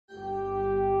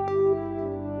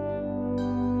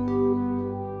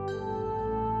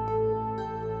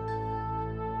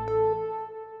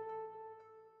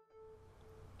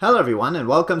Hello everyone and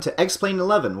welcome to X-Plane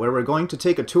 11 where we're going to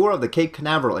take a tour of the Cape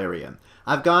Canaveral area.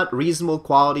 I've got reasonable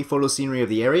quality photo scenery of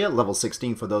the area, level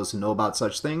 16 for those who know about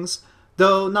such things,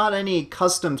 though not any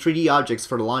custom 3D objects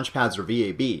for the launch pads or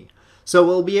VAB. So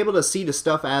we'll be able to see the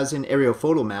stuff as in aerial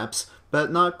photo maps,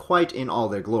 but not quite in all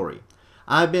their glory.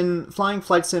 I've been flying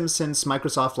flight sims since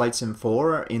Microsoft Flight Sim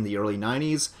 4 in the early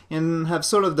 90s and have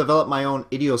sort of developed my own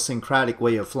idiosyncratic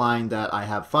way of flying that I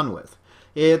have fun with.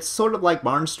 It's sort of like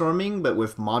barnstorming, but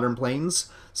with modern planes,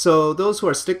 so those who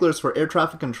are sticklers for air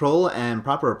traffic control and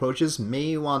proper approaches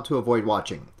may want to avoid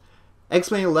watching.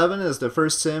 X-Plane 11 is the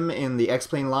first sim in the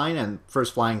X-Plane line, and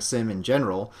first flying sim in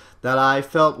general, that I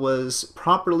felt was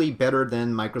properly better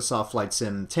than Microsoft Flight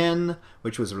Sim 10,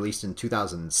 which was released in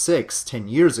 2006, 10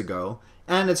 years ago,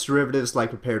 and its derivatives like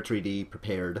Prepared 3D,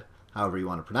 Prepared, however you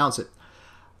want to pronounce it.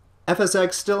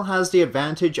 FSX still has the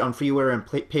advantage on freeware and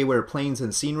payware planes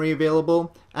and scenery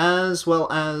available, as well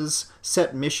as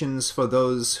set missions for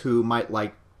those who might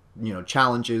like,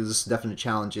 challenges, definite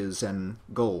challenges, and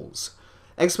goals.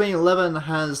 X-Plane 11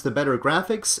 has the better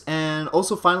graphics and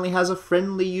also finally has a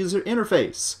friendly user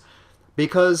interface.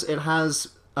 Because it has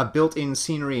a built-in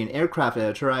scenery and aircraft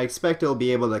editor, I expect it'll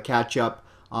be able to catch up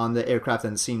on the aircraft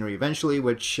and scenery eventually,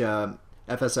 which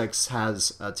FSX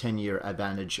has a 10-year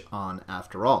advantage on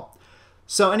after all.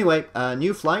 So anyway,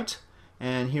 new flight,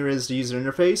 and here is the user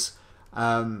interface.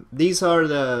 These are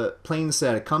the planes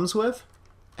that it comes with,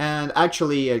 and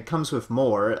actually it comes with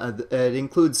more. It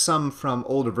includes some from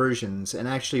older versions, and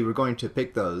actually we're going to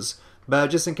pick those. But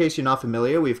just in case you're not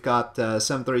familiar, we've got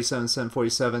 737,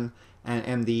 747,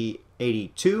 and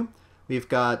MD-82. We've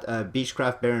got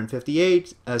Beechcraft Baron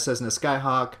 58, Cessna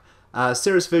Skyhawk,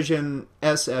 Cirrus Vision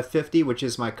SF-50, which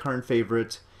is my current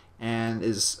favorite, and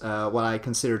is what I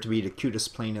consider to be the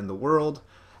cutest plane in the world.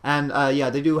 And yeah,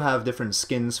 they do have different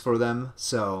skins for them,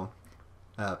 so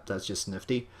that's just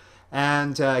nifty.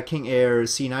 And King Air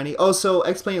C-90. Also,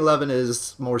 X-Plane 11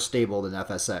 is more stable than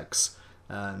FSX.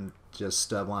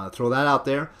 Just want to throw that out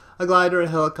there. A glider, a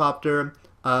helicopter,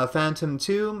 Phantom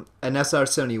 2, an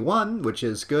SR-71, which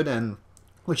is good, and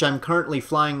which I'm currently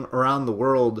flying around the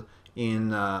world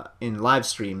in live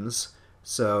streams.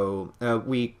 So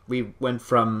we went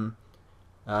from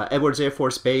Edwards Air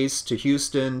Force Base to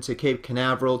Houston to Cape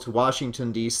Canaveral to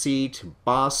Washington D.C. to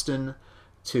Boston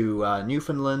to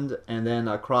Newfoundland, and then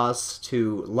across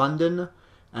to London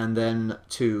and then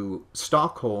to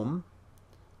Stockholm,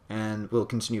 and we'll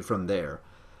continue from there.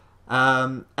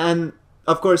 And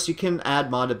of course you can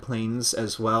add modded planes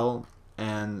as well,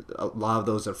 and a lot of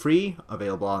those are free,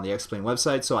 available on the X-Plane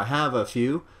website. So I have a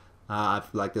few.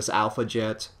 Like this Alpha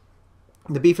Jet.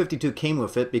 The B-52 came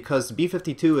with it because the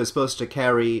B-52 is supposed to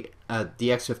carry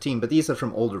the X-15, but these are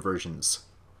from older versions.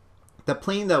 The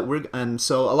plane that and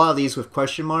so a lot of these with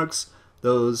question marks,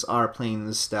 those are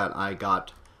planes that I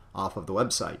got off of the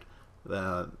website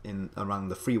around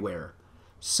the freeware.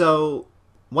 So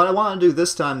what I want to do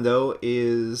this time though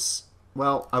is,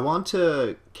 well, I want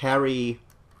to carry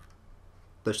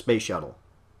the space shuttle.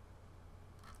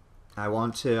 I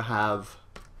want to have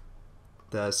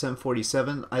the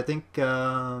 747, I think,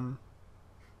 I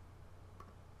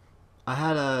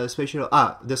had a space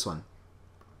shuttle, this one.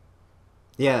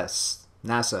 Yes,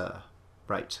 NASA,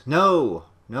 right. No,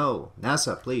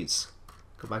 NASA, please.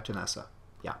 Go back to NASA,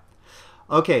 yeah.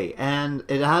 Okay, and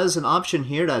it has an option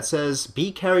here that says,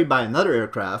 be carried by another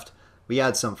aircraft. We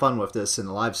had some fun with this in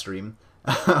the live stream.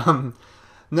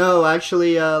 No,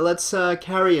 actually, let's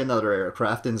carry another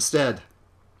aircraft instead.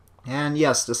 And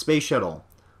yes, the space shuttle.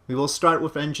 We will start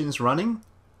with engines running,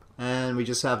 and we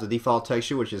just have the default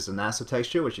texture, which is the NASA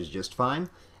texture, which is just fine.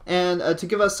 And to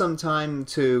give us some time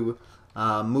to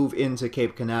move into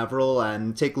Cape Canaveral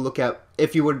and take a look at,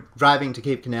 if you were driving to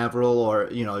Cape Canaveral or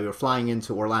you're flying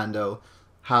into Orlando,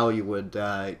 how you would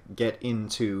get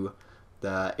into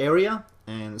the area.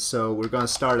 And so we're going to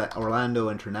start at Orlando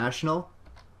International.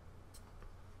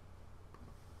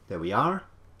 There we are.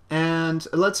 And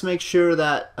let's make sure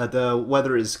that the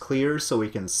weather is clear so we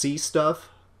can see stuff.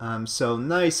 So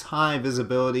nice high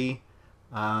visibility.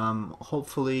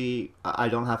 Hopefully I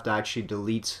don't have to actually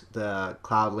delete the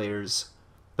cloud layers.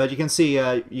 But you can see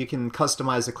you can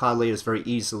customize the cloud layers very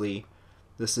easily.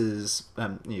 This is,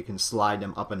 you can slide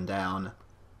them up and down.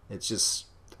 It's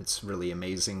really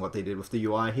amazing what they did with the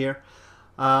UI here.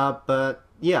 But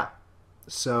yeah.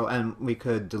 So, and we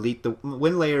could delete the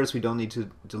wind layers. We don't need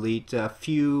to delete a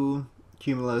few.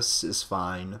 Cumulus is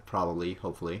fine, probably,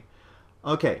 hopefully.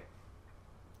 Okay.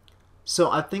 So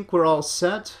I think we're all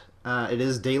set. It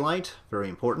is daylight, very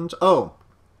important. Oh,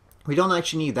 we don't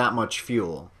actually need that much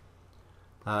fuel.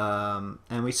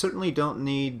 And we certainly don't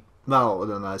need, well,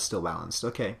 then that's still balanced.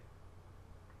 Okay.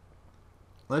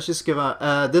 let's just give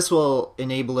out... this will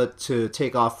enable it to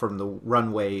take off from the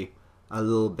runway a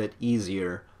little bit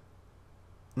easier.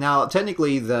 Now,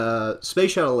 technically, the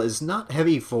space shuttle is not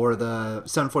heavy for the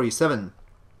 747.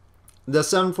 The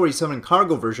 747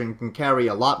 cargo version can carry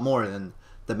a lot more than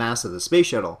the mass of the space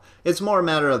shuttle. It's more a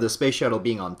matter of the space shuttle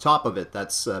being on top of it.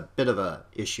 That's a bit of a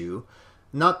issue.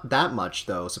 Not that much,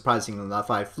 though, surprisingly enough.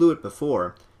 I flew it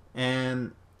before,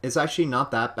 and it's actually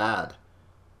not that bad.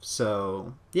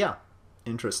 So, yeah,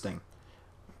 interesting.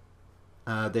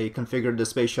 They configured the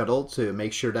space shuttle to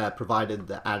make sure that it provided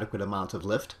the adequate amount of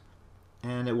lift,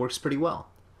 and it works pretty well.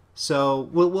 So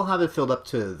we'll have it filled up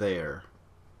to there.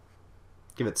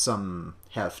 Give it some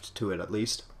heft to it at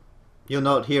least. You'll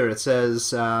note here it says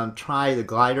try the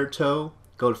glider tow.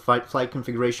 Go to flight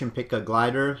configuration, pick a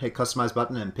glider, hit customize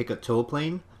button, and pick a tow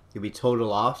plane. You'll be towed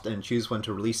aloft and choose when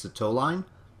to release the tow line.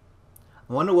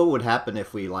 I wonder what would happen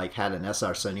if we had an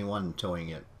SR-71 towing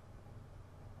it.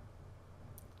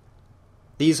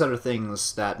 These are the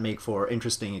things that make for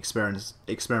interesting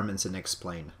experiments in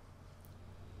X-Plane.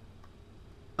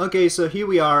 Okay, so here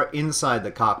we are inside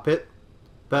the cockpit,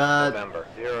 but... November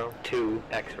 02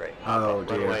 X-ray. Oh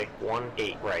dear. Runway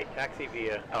 18 right. Taxi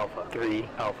via Alpha 3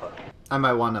 Alpha. I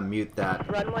might want to mute that.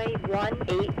 Runway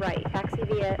 18 right. Taxi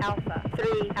via Alpha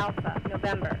 3 Alpha.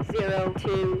 November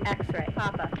 02 X-ray.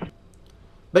 Papa.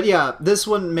 But yeah, this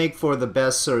wouldn't make for the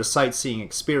best sort of sightseeing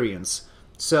experience.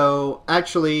 So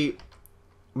actually,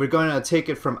 we're going to take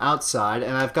it from outside,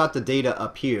 and I've got the data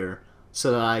up here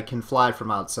so that I can fly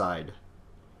from outside.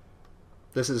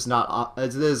 This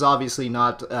is obviously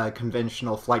not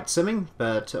conventional flight simming,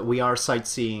 but we are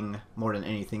sightseeing more than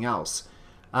anything else.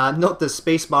 Note the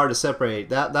space bar to separate.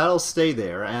 That'll stay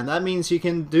there, and that means you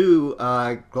can do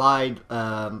glide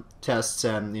tests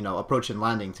and approach and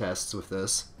landing tests with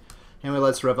this. Anyway,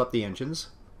 let's rev up the engines.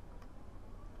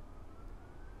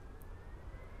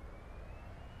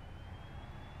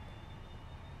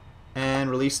 And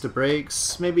release the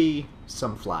brakes, maybe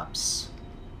some flaps.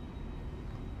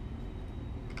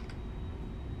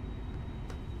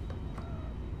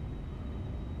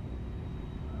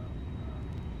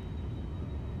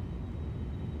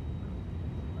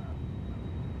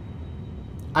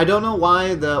 I don't know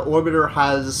why the orbiter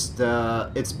has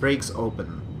its brakes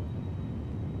open,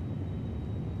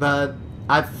 but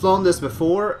I've flown this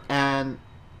before and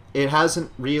it hasn't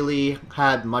really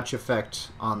had much effect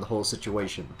on the whole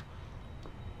situation.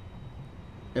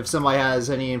 If somebody has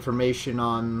any information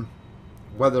on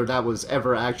whether that was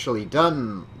ever actually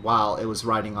done while it was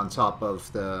riding on top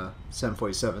of the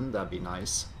 747, that'd be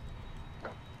nice.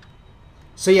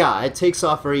 So yeah, it takes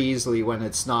off very easily when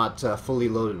it's not fully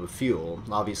loaded with fuel.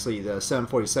 Obviously, the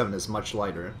 747 is much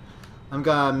lighter. I'm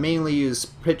gonna mainly use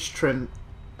pitch trim,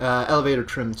 elevator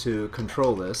trim to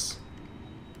control this.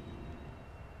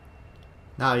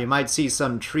 Now, you might see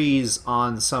some trees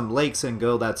on some lakes and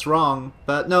go, that's wrong,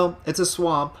 but no, it's a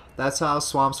swamp. That's how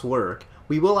swamps work.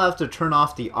 We will have to turn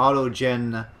off the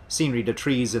auto-gen scenery, the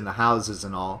trees and the houses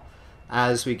and all,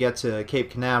 as we get to Cape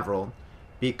Canaveral,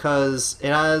 because it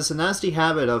has a nasty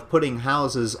habit of putting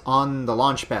houses on the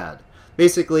launch pad.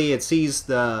 Basically, it sees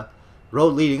the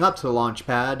road leading up to the launch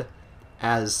pad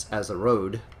as a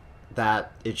road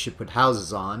that it should put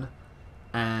houses on,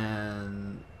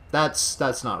 and that's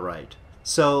not right.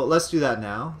 So let's do that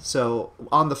now. So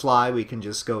on the fly, we can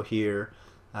just go here,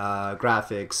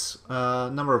 graphics,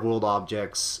 number of world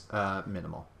objects,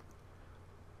 minimal.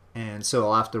 And so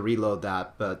I'll have to reload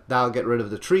that, but that'll get rid of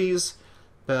the trees,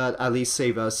 but at least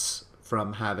save us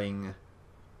from having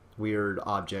weird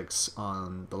objects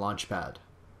on the launch pad.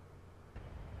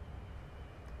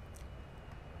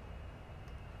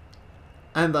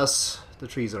 And thus, the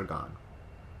trees are gone.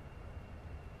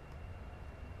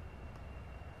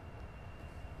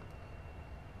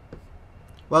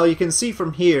 Well, you can see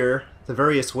from here the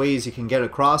various ways you can get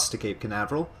across to Cape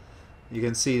Canaveral. You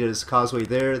can see there's a causeway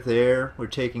there. We're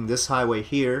taking this highway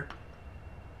here.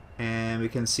 And we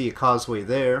can see a causeway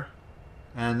there.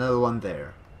 And another one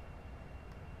there.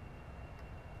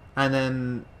 And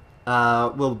then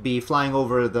we'll be flying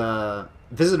over the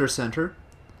visitor center.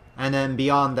 And then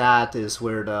beyond that is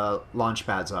where the launch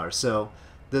pads are. So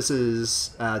this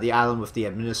is the island with the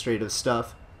administrative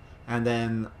stuff. And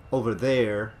then over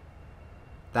there,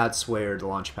 that's where the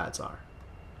launch pads are.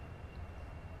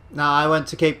 Now, I went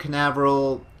to Cape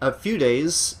Canaveral a few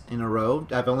days in a row.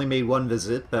 I've only made one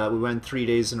visit, but we went 3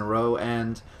 days in a row,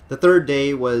 and the third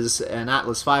day was an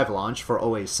Atlas V launch for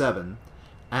OA7.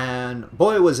 And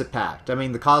boy, was it packed. I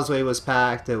mean, the causeway was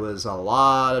packed. There was a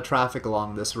lot of traffic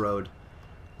along this road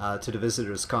to the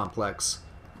visitors complex.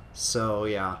 So,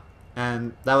 yeah.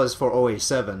 And that was for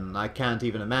OA7. I can't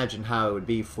even imagine how it would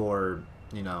be for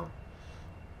you know,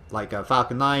 like a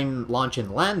Falcon 9 launch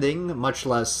and landing, much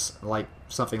less like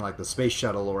something like the Space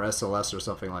Shuttle or SLS or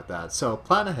something like that. So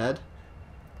plan ahead.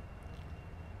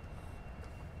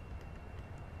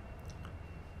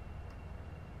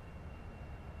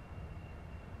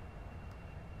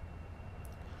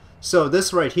 So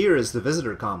this right here is the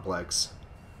visitor complex.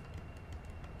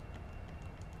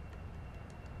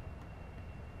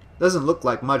 Doesn't look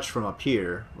like much from up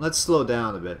here. Let's slow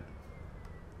down a bit.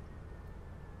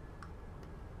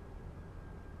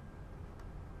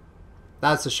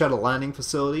 That's the shuttle landing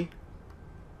facility.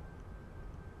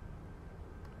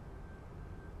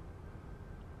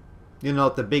 You know,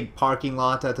 the big parking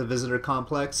lot at the visitor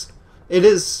complex. It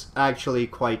is actually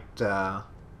quite,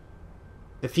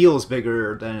 it feels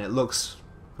bigger than it looks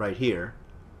right here.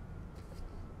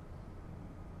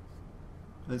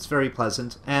 It's very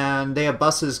pleasant. And they have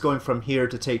buses going from here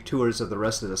to take tours of the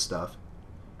rest of the stuff.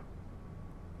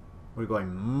 We're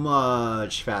going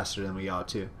much faster than we ought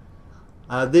to.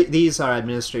 These are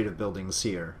administrative buildings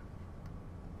here.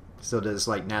 So there's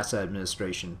like NASA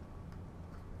administration.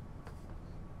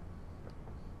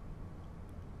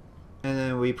 And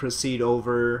then we proceed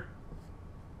over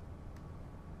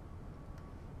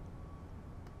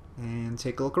and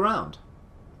take a look around.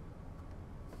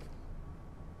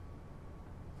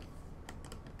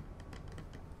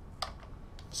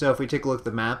 So if we take a look at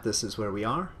the map, this is where we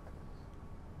are.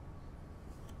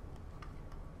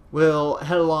 We'll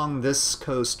head along this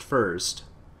coast first,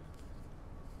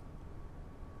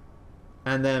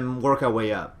 and then work our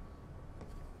way up.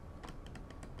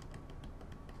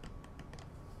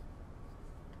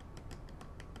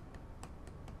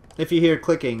 If you hear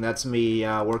clicking, that's me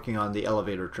working on the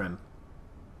elevator trim.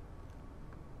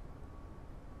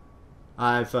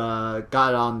 I've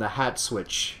got on the hat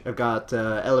switch. I've got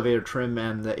elevator trim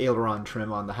and the aileron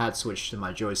trim on the hat switch to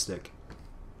my joystick.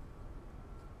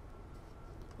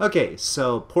 Okay,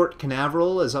 so Port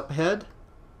Canaveral is up ahead.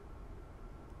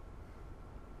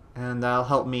 And that'll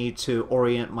help me to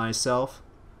orient myself.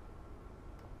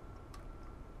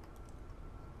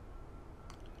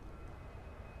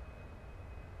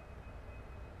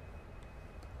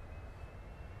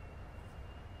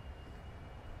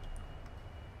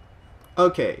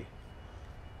 Okay,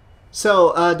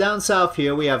 so down south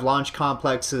here we have launch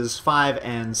complexes 5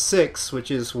 and 6,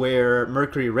 which is where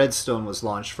Mercury Redstone was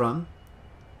launched from.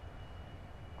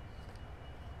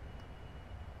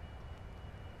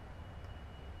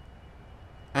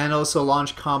 And also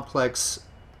Launch Complex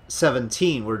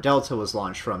 17, where Delta was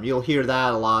launched from. You'll hear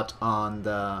that a lot on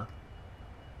the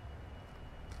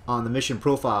mission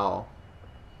profile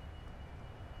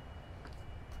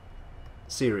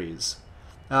series.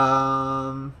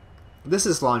 This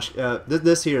is launch.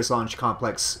 This here is Launch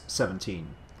Complex 17.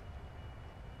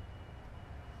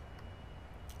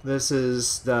 This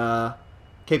is the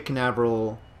Cape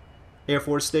Canaveral Air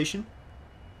Force Station.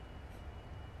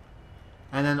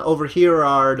 And then over here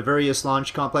are the various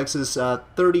launch complexes,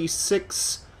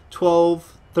 36,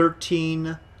 12,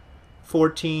 13,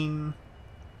 14,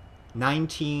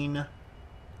 19,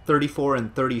 34,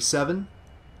 and 37.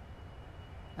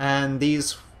 And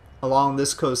these along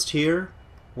this coast here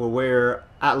were where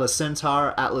Atlas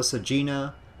Centaur, Atlas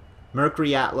Agena,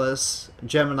 Mercury Atlas,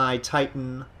 Gemini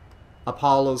Titan,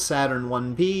 Apollo Saturn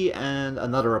 1B, and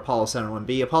another Apollo Saturn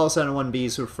 1B. Apollo Saturn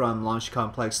 1Bs were from Launch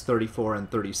Complex 34 and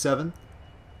 37.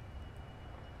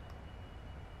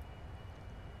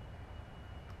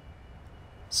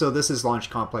 So this is Launch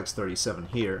Complex 37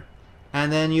 here.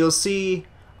 And then you'll see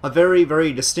a very,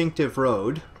 very distinctive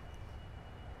road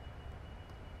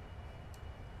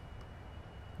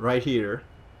right here.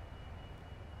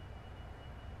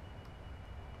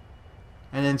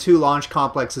 And then 2 launch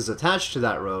complexes attached to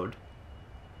that road.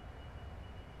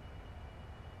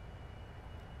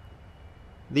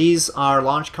 These are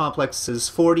launch complexes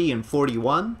 40 and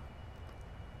 41.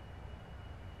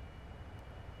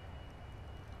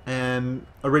 And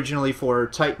originally for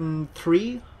Titan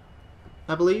 3,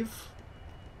 I believe.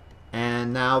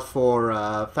 And now for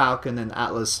Falcon and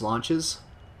Atlas launches.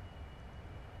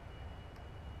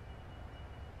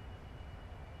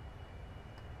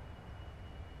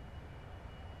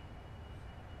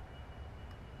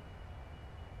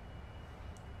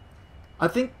 I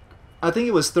think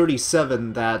it was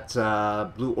 37 that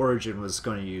Blue Origin was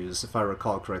going to use, if I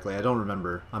recall correctly. I don't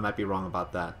remember. I might be wrong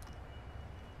about that.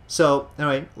 So,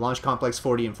 anyway, Launch Complex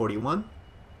 40 and 41.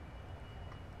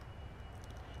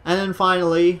 And then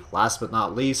finally, last but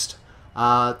not least,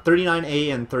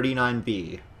 39A and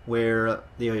 39B, where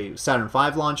the Saturn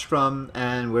V launched from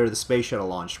and where the Space Shuttle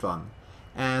launched from.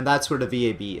 And that's where the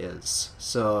VAB is.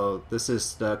 So, this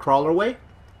is the crawlerway.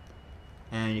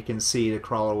 And you can see the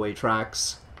crawlerway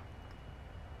tracks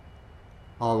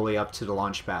all the way up to the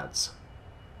launch pads.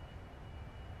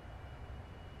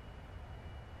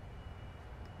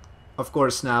 Of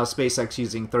course, now SpaceX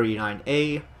using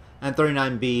 39A and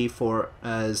 39B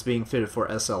is being fitted for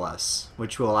SLS,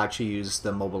 which will actually use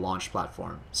the mobile launch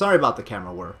platform. Sorry about the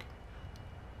camera work.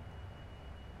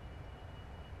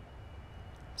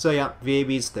 So yeah,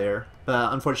 VAB's there,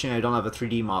 but unfortunately I don't have a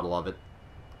 3D model of it.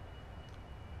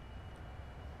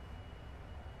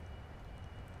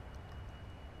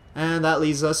 And that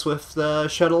leaves us with the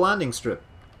shuttle landing strip.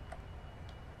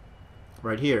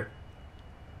 Right here.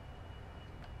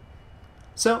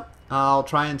 So, I'll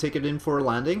try and take it in for a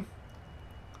landing.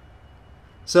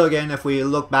 So again, if we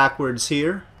look backwards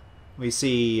here, we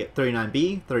see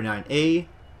 39B, 39A,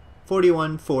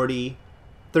 41, 40,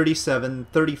 37,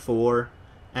 34,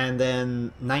 and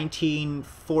then 19,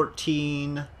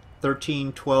 14,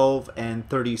 13, 12, and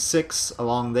 36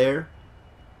 along there.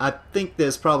 I think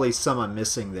there's probably some I'm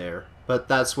missing there, but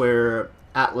that's where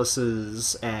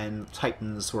Atlases and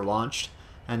Titans were launched.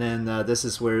 And then this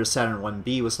is where Saturn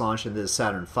 1B was launched, and this is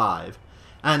Saturn 5.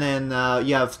 And then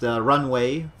you have the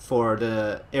runway for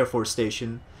the Air Force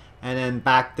Station. And then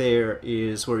back there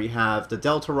is where you have the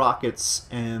Delta rockets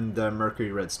and the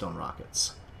Mercury Redstone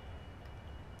rockets.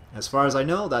 As far as I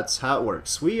know, that's how it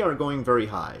works. We are going very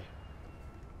high.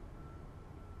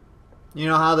 You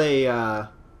know how they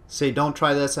say don't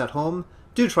try this at home?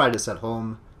 Do try this at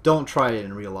home. Don't try it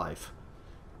in real life.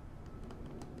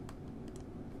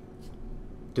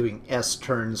 Doing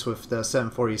S-turns with the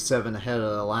 747 ahead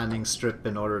of the landing strip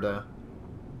in order to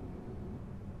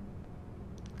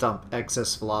dump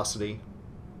excess velocity.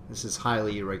 This is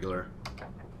highly irregular.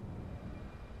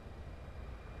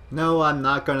 No, I'm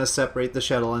not going to separate the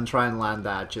shuttle and try and land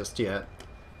that just yet.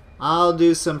 I'll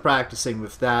do some practicing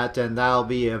with that, and that'll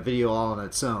be a video all on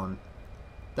its own.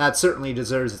 That certainly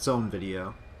deserves its own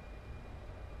video.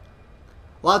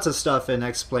 Lots of stuff in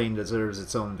X-Plane deserves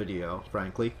its own video,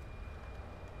 frankly.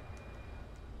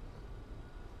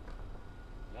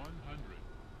 100,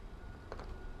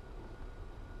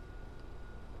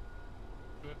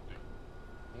 50,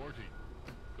 40,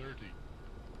 30,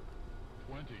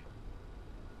 20,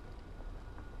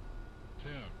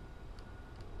 10.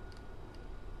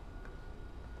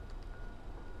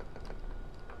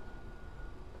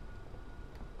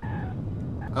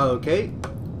 Okay.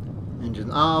 Engine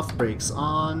off, brakes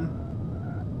on.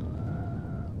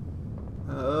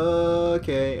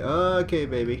 Okay,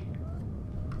 baby.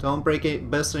 Don't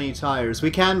bust any tires.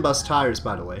 We can bust tires,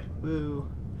 by the way.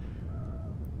 Woo.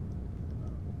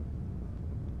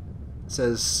 It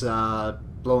says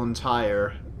blown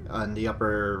tire on the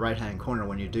upper right-hand corner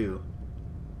when you do.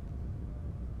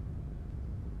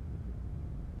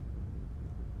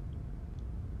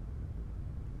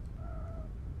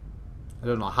 I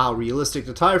don't know how realistic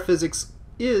the tire physics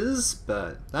is,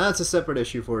 but that's a separate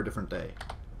issue for a different day.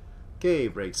 Okay,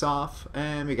 brakes off,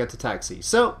 and we get to taxi.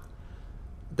 So,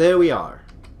 there we are.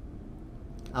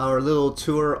 Our little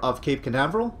tour of Cape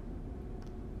Canaveral.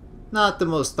 Not the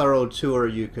most thorough tour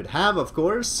you could have, of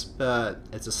course, but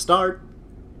it's a start,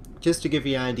 just to give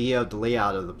you an idea of the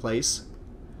layout of the place.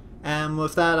 And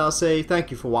with that, I'll say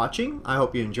thank you for watching. I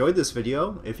hope you enjoyed this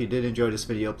video. If you did enjoy this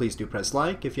video, please do press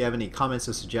like. If you have any comments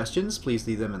or suggestions, please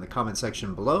leave them in the comment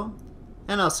section below.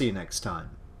 And I'll see you next time.